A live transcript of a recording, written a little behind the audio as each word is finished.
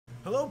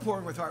Hello,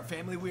 Pouring with Heart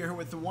family. We are here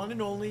with the one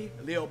and only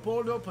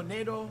Leopoldo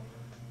Pinedo,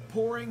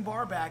 pouring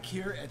Barback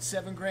here at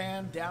 7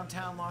 Grand,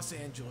 downtown Los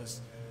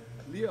Angeles.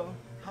 Leo,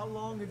 how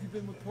long have you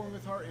been with Pouring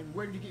with Heart, and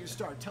where did you get your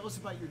start? Tell us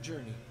about your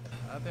journey.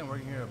 I've been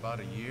working here about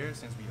a year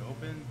since we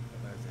opened.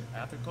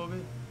 After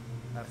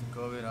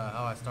COVID.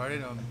 How I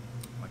started,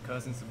 my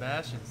cousin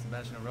Sebastian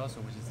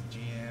Russell, which is the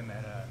GM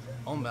at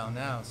Homebound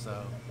now.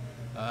 So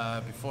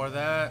before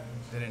that,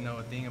 didn't know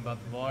a thing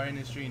about the bar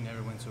industry.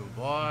 Never went to a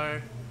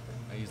bar.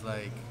 He's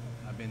like,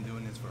 I've been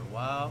doing this for a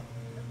while.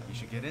 You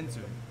should get into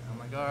it. I'm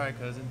like, all right,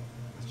 cousin,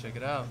 let's check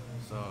it out.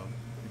 So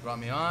he brought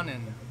me on,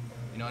 and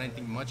I didn't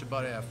think much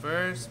about it at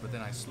first, but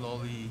then I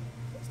slowly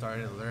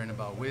started to learn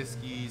about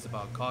whiskeys,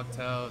 about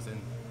cocktails,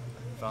 and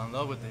fell in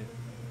love with it.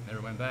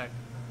 Never went back.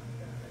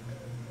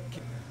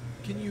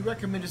 Can you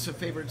recommend us a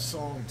favorite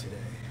song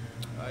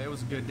today? It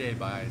was a good day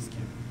by Ice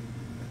Cube.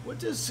 What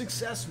does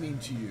success mean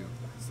to you?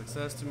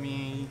 Success to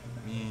me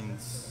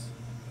means,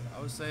 I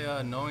would say,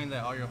 knowing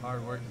that all your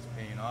hard work is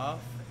paying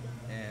off,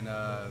 and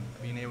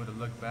being able to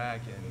look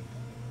back and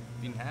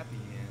being happy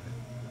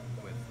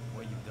with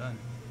what you've done.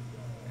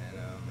 And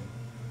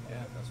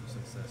yeah, that's what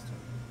success to me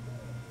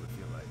would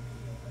feel like.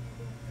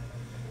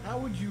 How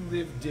would you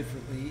live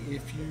differently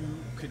if you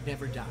could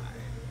never die?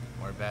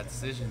 More bad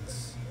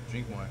decisions.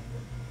 Drink more.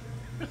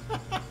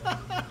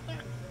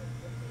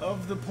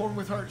 Of the Pouring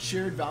with Heart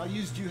shared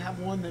values, do you have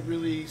one that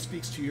really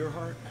speaks to your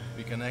heart?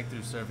 We connect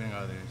through serving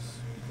others,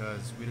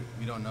 because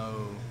we don't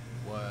know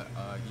what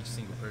each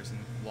single person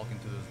walking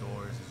through those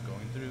doors is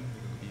going through.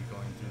 They could be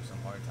going through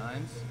some hard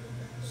times.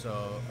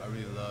 So I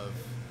really love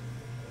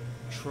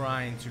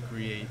trying to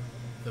create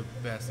the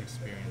best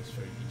experience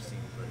for each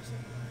single person.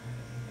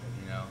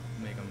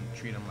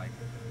 Treat them like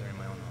they're in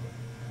my own home.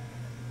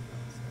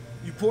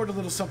 You poured a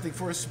little something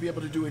for us to be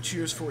able to do a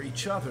cheers for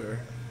each other.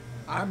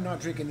 I'm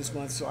not drinking this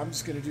month, so I'm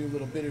just going to do a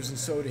little bitters and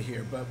soda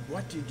here. But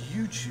what did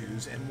you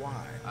choose and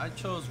why? I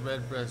chose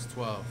Redbreast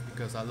 12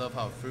 because I love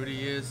how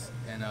fruity it is,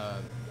 and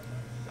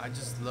I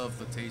just love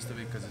the taste of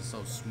it because it's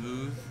so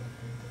smooth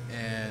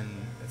and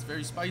it's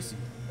very spicy,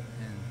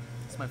 and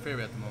it's my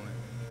favorite at the moment.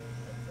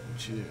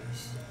 Cheers.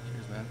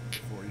 Cheers, man.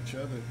 For each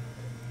other.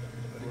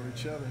 For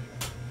each other.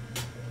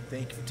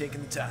 Thank you for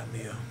taking the time,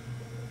 Leo.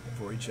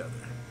 For each other.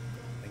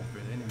 Thank you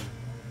for the interview.